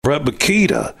Brett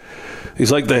Bakita.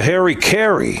 He's like the Harry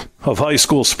Carey of high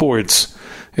school sports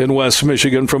in West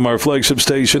Michigan from our flagship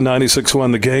station,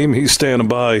 96.1 The Game. He's standing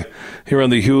by here on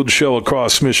the huge show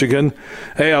across Michigan.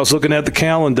 Hey, I was looking at the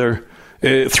calendar.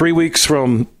 3 weeks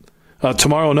from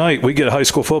tomorrow night, we get high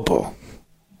school football.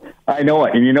 I know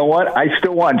it. And you know what? I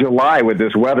still want July with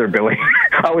this weather, Billy.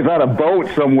 I was on a boat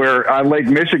somewhere on Lake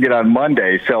Michigan on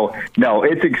Monday. So, no,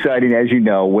 it's exciting, as you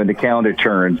know, when the calendar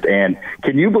turns. And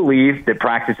can you believe that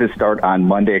practices start on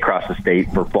Monday across the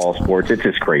state for fall sports? It's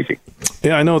just crazy.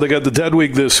 Yeah, I know. They got the dead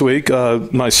week this week.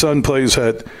 My son plays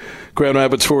at Grand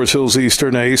Rapids, Forest Hills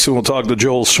Eastern Ace, and we'll talk to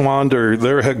Joel Schwander,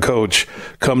 their head coach,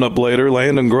 coming up later.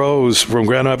 Landon Groves from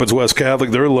Grand Rapids West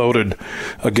Catholic, they're loaded.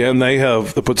 Again, they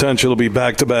have the potential to be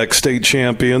back-to-back state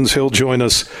champions. He'll join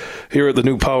us here at the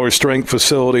new Power Strength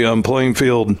facility on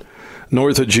Plainfield,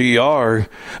 north of GR.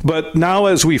 But now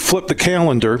as we flip the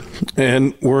calendar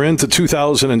and we're into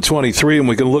 2023 and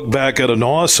we can look back at an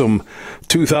awesome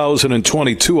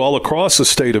 2022 all across the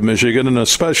state of Michigan and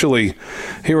especially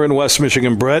here in West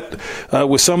Michigan, Bret,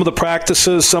 with some of the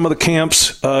practices, some of the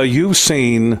camps you've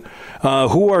seen,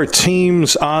 who are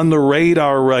teams on the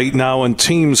radar right now and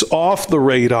teams off the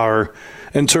radar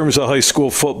in terms of high school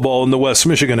football in the West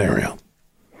Michigan area?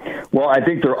 Well, I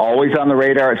think they're always on the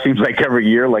radar. It seems like every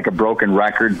year, like a broken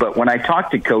record. But when I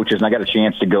talk to coaches, and I got a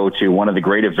chance to go to one of the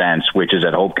great events, which is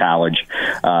at Hope College,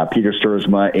 Peter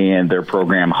Sturzma and their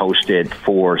program hosted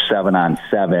for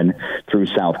 7-on-7 through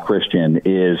South Christian,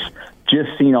 is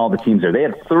just seeing all the teams there. They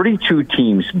had 32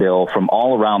 teams, Bill, from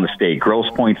all around the state. Grosse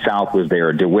Pointe South was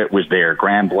there. DeWitt was there.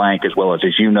 Grand Blanc, as well as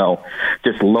you know,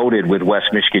 just loaded with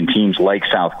West Michigan teams like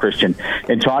South Christian.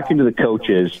 And talking to the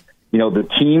coaches, you know, the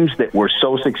teams that were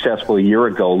so successful a year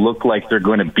ago look like they're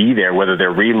going to be there, whether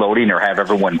they're reloading or have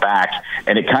everyone back.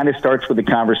 And it kind of starts with the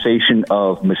conversation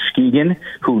of Muskegon,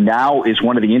 who now is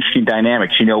one of the interesting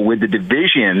dynamics, you know, with the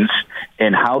divisions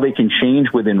and how they can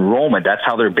change with enrollment. That's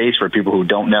how they're based for people who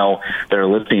don't know that are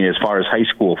listening as far as high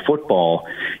school football.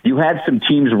 You had some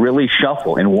teams really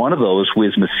shuffle, and one of those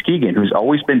was Muskegon, who's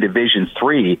always been Division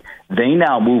III. They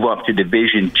now move up to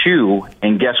Division II,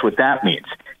 and guess what that means?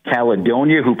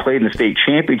 Caledonia, who played in the state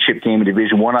championship game in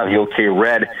Division I out of the OK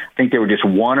Red, I think they were just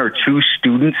one or two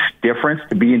students difference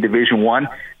to be in Division I.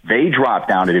 They dropped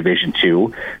down to Division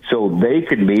II, so they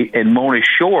could meet. And Mona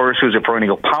Shores, who's a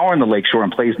perennial power in the Lakeshore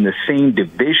and plays in the same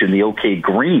division, the OK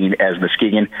Green, as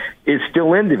Muskegon, is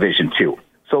still in Division II.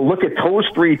 So look at those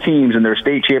three teams and their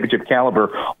state championship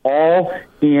caliber, all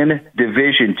in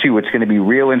Division II. It's going to be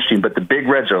real interesting, but the Big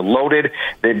Reds are loaded.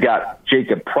 They've got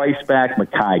Jacob Price back,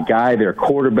 Mackay Guy, their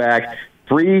quarterback,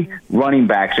 three running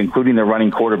backs, including their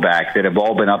running quarterback, that have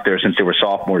all been up there since they were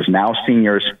sophomores, now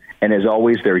seniors. And as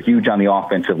always, they're huge on the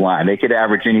offensive line. They could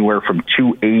average anywhere from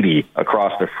 280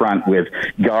 across the front with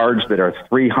guards that are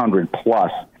 300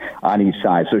 plus on each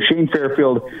side. So Shane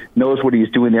Fairfield knows what he's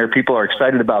doing there. People are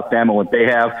excited about them and what they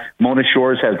have. Mona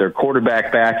Shores has their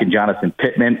quarterback back in Jonathan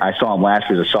Pittman. I saw him last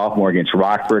year as a sophomore against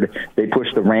Rockford. They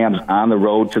pushed the Rams on the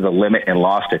road to the limit and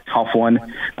lost a tough one.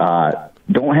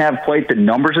 Don't have quite the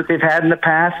numbers that they've had in the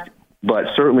past, but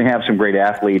certainly have some great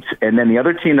athletes. And then the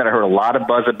other team that I heard a lot of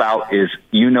buzz about is,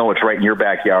 you know, it's right in your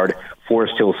backyard,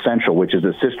 Forest Hills Central, which is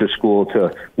a sister school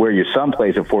to where your son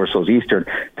plays at Forest Hills Eastern.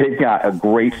 They've got a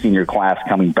great senior class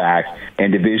coming back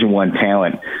and Division I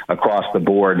talent across the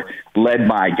board, led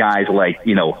by guys like,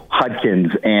 you know,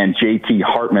 Hudkins and JT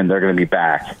Hartman. They're going to be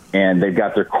back, and they've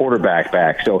got their quarterback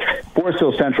back. So Forest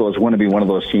Hills Central is going to be one of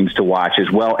those teams to watch as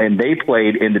well. And they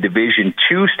played in the Division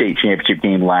II state championship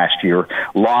game last year,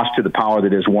 lost to the power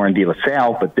that is Warren De La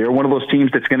Salle, but they're one of those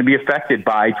teams that's going to be affected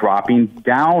by dropping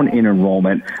down in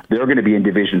enrollment. They're going to be in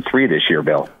Division III this year,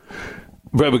 Bill.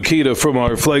 Bret Bakita from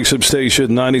our flagship station,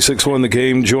 96.1 The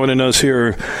Game, joining us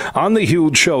here on the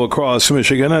huge show across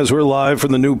Michigan as we're live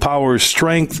from the new Power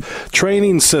Strength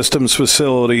Training Systems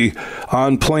facility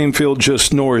on Plainfield,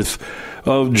 just north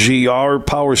of GR.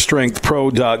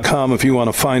 PowerStrengthPro.com if you want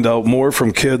to find out more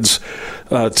from kids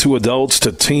to adults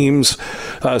to teams.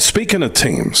 Speaking of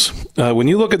teams, when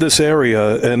you look at this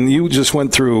area, and you just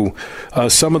went through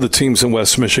some of the teams in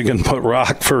West Michigan, but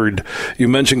Rockford, you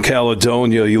mentioned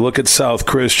Caledonia, you look at South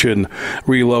Christian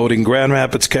reloading, Grand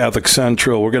Rapids Catholic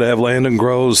Central. We're going to have Landon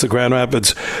Groves, the Grand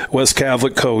Rapids West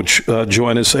Catholic coach,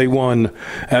 join us. A1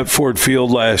 at Ford Field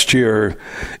last year.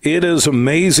 It is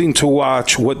amazing to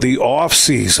watch what the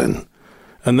off-season,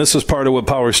 and this is part of what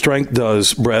Power Strength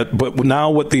does, Bret, but now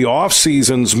what the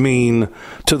off-seasons mean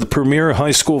to the premier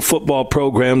high school football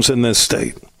programs in this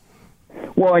state.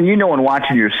 Well, and in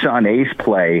watching your son Ace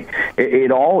play, it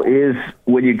all is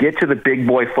when you get to the big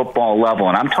boy football level,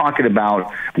 and I'm talking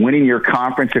about winning your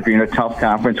conference if you're in a tough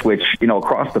conference, which,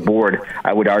 across the board,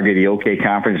 I would argue the OK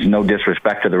conference is no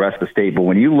disrespect to the rest of the state. But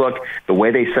when you look the way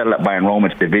they set it up by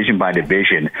enrollments, division by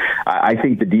division, I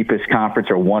think the deepest conference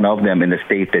or one of them in the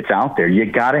state that's out there.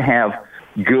 You got to have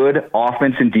good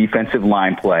offense and defensive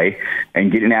line play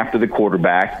and getting after the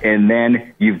quarterback. And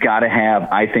then you've got to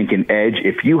have, I think, an edge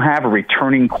if you have a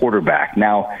returning quarterback.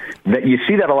 Now, that you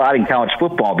see that a lot in college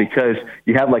football because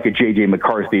you have like a J.J.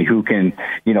 McCarthy who can,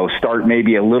 start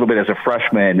maybe a little bit as a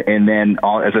freshman and then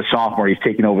as a sophomore he's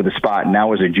taking over the spot. And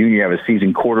now as a junior you have a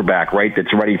seasoned quarterback, right,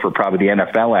 that's ready for probably the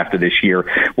NFL after this year.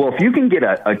 Well, if you can get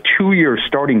a 2-year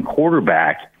starting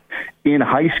quarterback in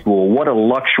high school, what a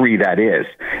luxury that is.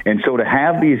 And so to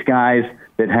have these guys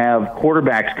that have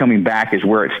quarterbacks coming back is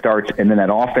where it starts, and then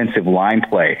that offensive line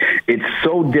play. It's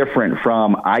so different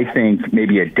from, I think,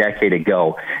 maybe a decade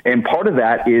ago. And part of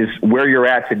that is where you're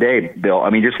at today, Bill. I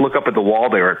mean, just look up at the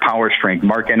wall there at Power Strength.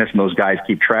 Mark Ennis and those guys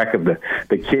keep track of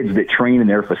the kids that train in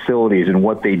their facilities and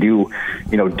what they do,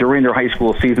 during their high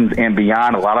school seasons and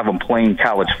beyond. A lot of them playing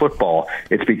college football.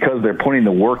 It's because they're putting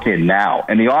the work in now.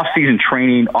 And the off-season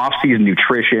training, off-season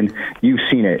nutrition, you've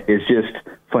seen it, is just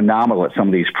phenomenal at some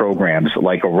of these programs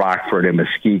like a Rockford and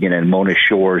Muskegon and Mona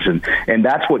Shores. And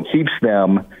that's what keeps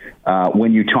them,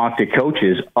 when you talk to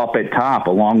coaches, up at top,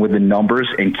 along with the numbers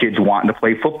and kids wanting to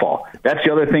play football. That's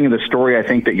the other thing in the story I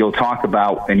think that you'll talk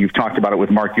about, and you've talked about it with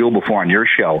Mark Ewell before on your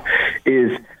show,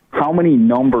 is how many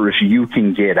numbers you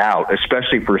can get out,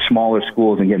 especially for smaller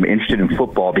schools and get them interested in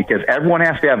football, because everyone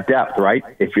has to have depth, right?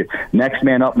 If you next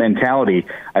man up mentality,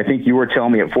 I think you were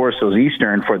telling me at Forest Hills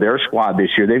Eastern for their squad this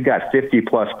year, they've got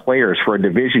 50+ players for a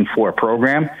Division IV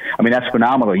program. I mean, that's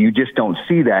phenomenal. You just don't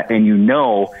see that, and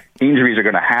injuries are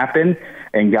going to happen,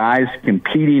 and guys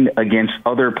competing against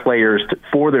other players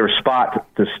for their spot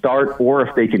to start, or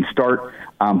if they can start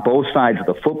on both sides of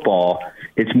the football,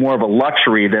 it's more of a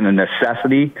luxury than a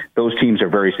necessity. Those teams are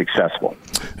very successful.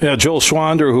 Yeah, Joel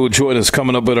Schwander, who will join us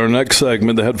coming up in our next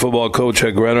segment, the head football coach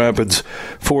at Grand Rapids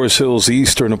Forest Hills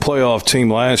Eastern, a playoff team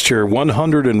last year.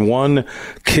 101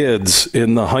 kids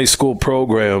in the high school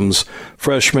programs,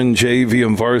 freshman, JV,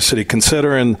 and varsity.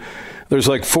 Considering there's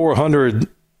like 400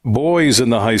 boys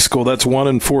in the high school, that's 1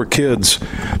 in 4 kids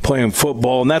playing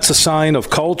football, and that's a sign of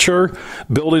culture,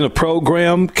 building a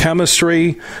program,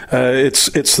 chemistry.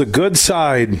 It's the good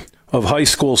side of high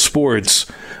school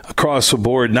sports across the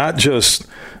board, not just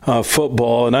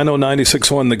football. And I know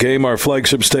 96.1 The Game, our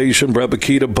flagship station, Bret,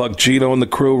 Bakita, Buck Gino and the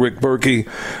crew, Rick Berkey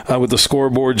with the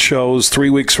scoreboard shows. 3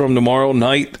 weeks from tomorrow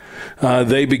night,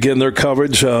 they begin their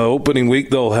coverage. Opening week,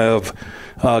 they'll have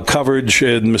coverage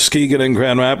in Muskegon and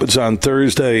Grand Rapids on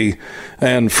Thursday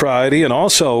and Friday. And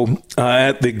also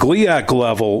at the GLIAC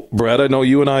level, Bret, I know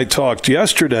you and I talked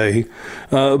yesterday,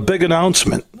 big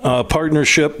announcement,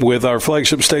 partnership with our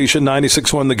flagship station,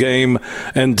 96.1 The Game,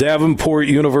 and Davenport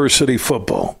University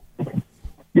football.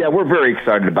 Yeah, we're very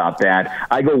excited about that.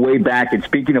 I go way back, and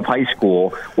speaking of high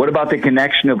school, what about the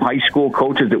connection of high school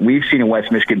coaches that we've seen in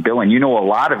West Michigan, Bill? And you know a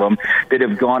lot of them that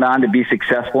have gone on to be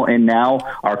successful and now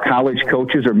are college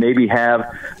coaches or maybe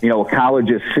have, a college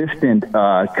assistant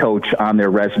coach on their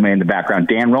resume in the background.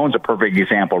 Dan Rowan's a perfect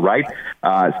example, right?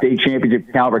 State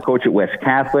championship caliber coach at West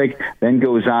Catholic, then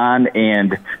goes on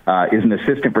and is an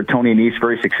assistant for Tony Anise,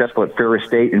 very successful at Ferris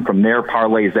State, and from there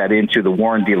parlays that into the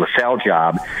Warren De La Salle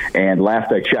job. And last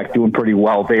I checked, doing pretty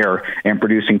well there and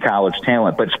producing college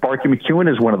talent. But Sparky McEwen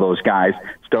is one of those guys.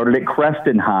 Started at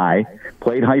Creston High,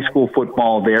 played high school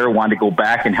football there, wanted to go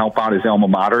back and help out his alma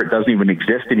mater. It doesn't even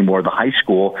exist anymore, the high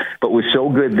school, but was so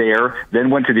good there.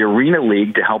 Then went to the Arena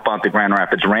League to help out the Grand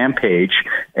Rapids Rampage,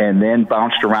 and then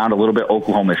bounced around a little bit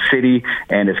Oklahoma City,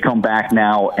 and has come back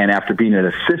now. And after being an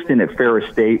assistant at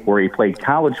Ferris State, where he played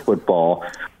college football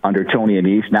under Tony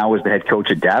Anise, now is the head coach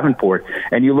at Davenport.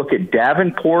 And you look at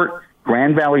Davenport,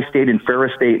 Grand Valley State, and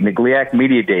Ferris State in the GLIAC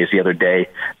Media Days the other day.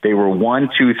 They were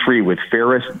 1, 2, 3 with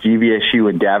Ferris, GVSU,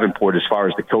 and Davenport as far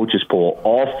as the coaches poll.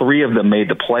 All 3 of them made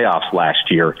the playoffs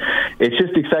last year. It's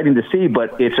just exciting to see,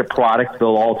 but it's a product,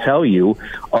 they'll all tell you,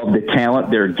 of the talent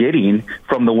they're getting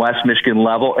from the West Michigan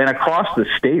level and across the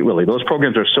state, really. Those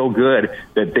programs are so good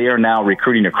that they are now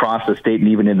recruiting across the state and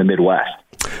even in the Midwest.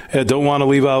 Don't want to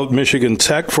leave out Michigan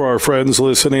Tech for our friends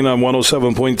listening on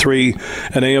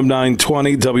 107.3 and AM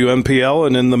 920 WMPL,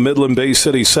 and in the Midland Bay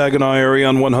City, Saginaw area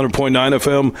on 100.9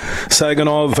 FM,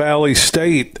 Saginaw Valley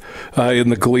State in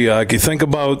the GLIAC. You think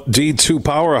about D2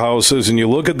 powerhouses, and you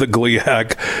look at the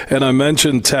GLIAC, and I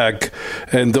mentioned Tech,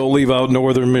 and don't leave out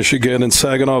Northern Michigan and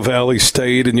Saginaw Valley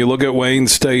State, and you look at Wayne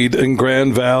State and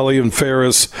Grand Valley and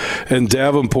Ferris and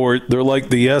Davenport. They're like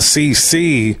the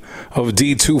SEC of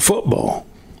D2 football.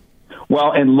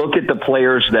 Well, and look at the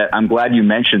players that, I'm glad you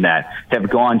mentioned that, have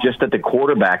gone just at the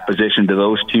quarterback position to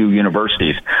those two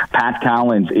universities. Pat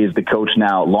Collins is the coach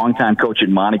now, longtime coach at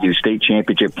Montague, state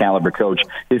championship caliber coach.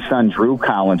 His son, Drew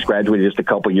Collins, graduated just a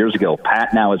couple years ago.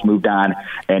 Pat now has moved on,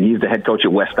 and he's the head coach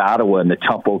at West Ottawa in the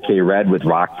tough OK Red with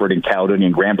Rockford and Caledonia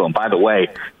and Granville. And by the way,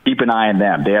 keep an eye on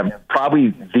them. They have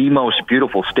probably the most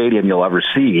beautiful stadium you'll ever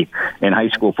see in high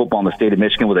school football in the state of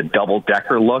Michigan with a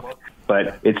double-decker look.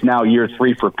 But it's now year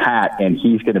 3 for Pat, and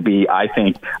he's going to be, I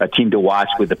think, a team to watch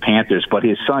with the Panthers. But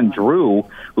his son, Drew,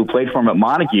 who played for him at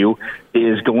Montague,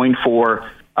 is going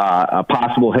for a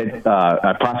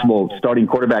possible starting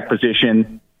quarterback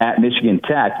position at Michigan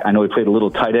Tech. I know he played a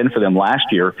little tight end for them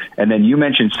last year. And then you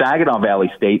mentioned Saginaw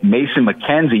Valley State. Mason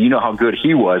McKenzie, you know how good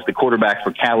he was, the quarterback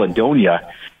for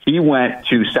Caledonia. He went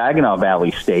to Saginaw Valley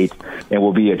State and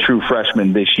will be a true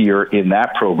freshman this year in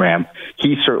that program.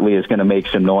 He certainly is going to make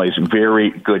some noise. Very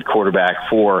good quarterback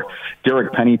for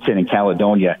Derek Pennington in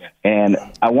Caledonia. And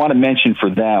I want to mention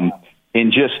for them,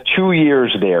 in just 2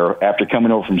 years there, after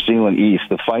coming over from Zeeland East,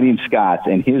 the Fighting Scots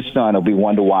and his son will be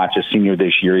one to watch, a senior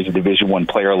this year. He's a Division I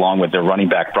player along with their running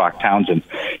back, Brock Townsend.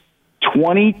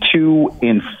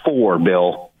 22-4,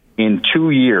 Bill. In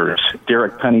 2 years,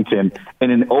 Derek Pennington in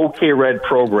an OK Red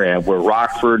program where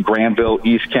Rockford, Granville,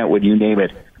 East Kentwood, you name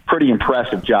it. Pretty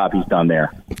impressive job he's done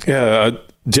there. Yeah,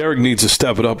 Derek needs to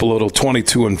step it up a little.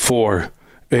 22-4.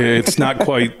 It's not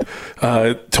quite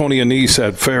Tony Anise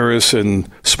at Ferris, and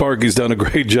Sparky's done a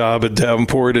great job at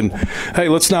Davenport. And hey,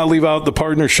 let's not leave out the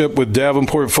partnership with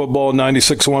Davenport Football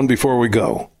 96.1 before we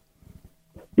go.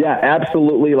 Yeah,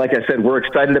 absolutely. Like I said, we're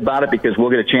excited about it because we'll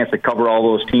get a chance to cover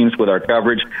all those teams with our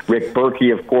coverage. Rick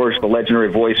Berkey, of course, the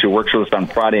legendary voice who works with us on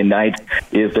Friday night,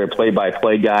 is their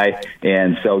play-by-play guy.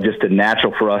 And so just a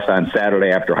natural for us on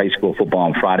Saturday after high school football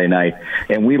on Friday night.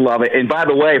 And we love it. And by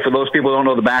the way, for those people who don't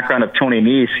know the background of Tony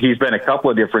Neese, he's been a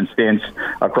couple of different stints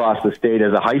across the state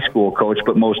as a high school coach,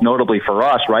 but most notably for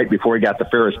us, right, before he got the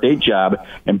Ferris State job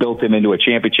and built him into a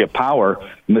championship power,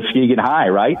 Muskegon High,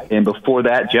 right? And before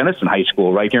that, Jenison High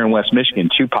School, right here in West Michigan,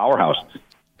 two powerhouses.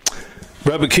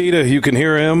 Bret Bakita, you can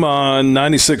hear him on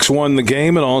 96.1 The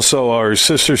Game, and also our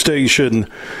sister station,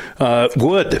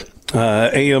 Wood,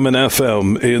 AM and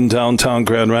FM in downtown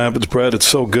Grand Rapids. Bret, it's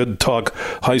so good to talk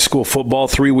high school football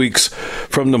 3 weeks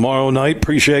from tomorrow night.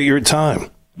 Appreciate your time.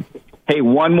 Hey,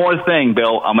 one more thing,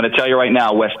 Bill. I'm going to tell you right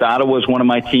now, West Ottawa is one of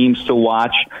my teams to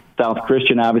watch. South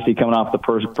Christian, obviously, coming off the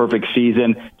perfect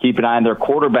season. Keep an eye on their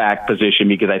quarterback position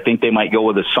because I think they might go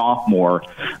with a sophomore,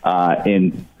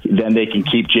 and then they can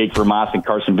keep Jake Vermas and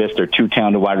Carson Bister, two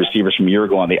talented wide receivers from a year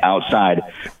ago on the outside.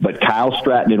 But Kyle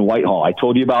Stratton and Whitehall, I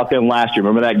told you about them last year.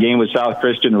 Remember that game with South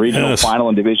Christian, regional final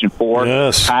in Division 4?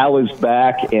 Yes. Kyle is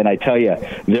back, and I tell you,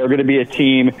 they're going to be a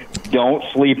team. Don't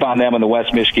sleep on them in the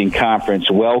West Michigan Conference.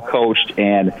 Well coached,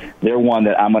 and they're one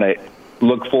that I'm going to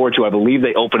look forward to. I believe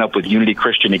they open up with Unity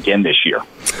Christian again this year.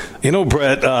 You know,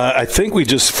 Bret, I think we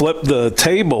just flipped the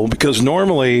table because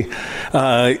normally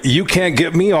you can't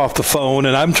get me off the phone,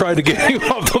 and I'm trying to get you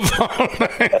off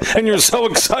the phone. And you're so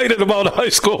excited about high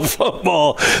school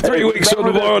football 3 weeks from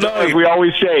tomorrow night. We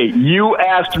always say, you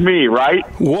asked me, right?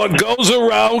 What goes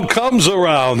around comes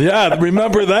around. Yeah,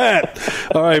 remember that.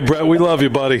 All right, Bret, we love you,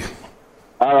 buddy.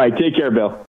 All right, take care, Bill.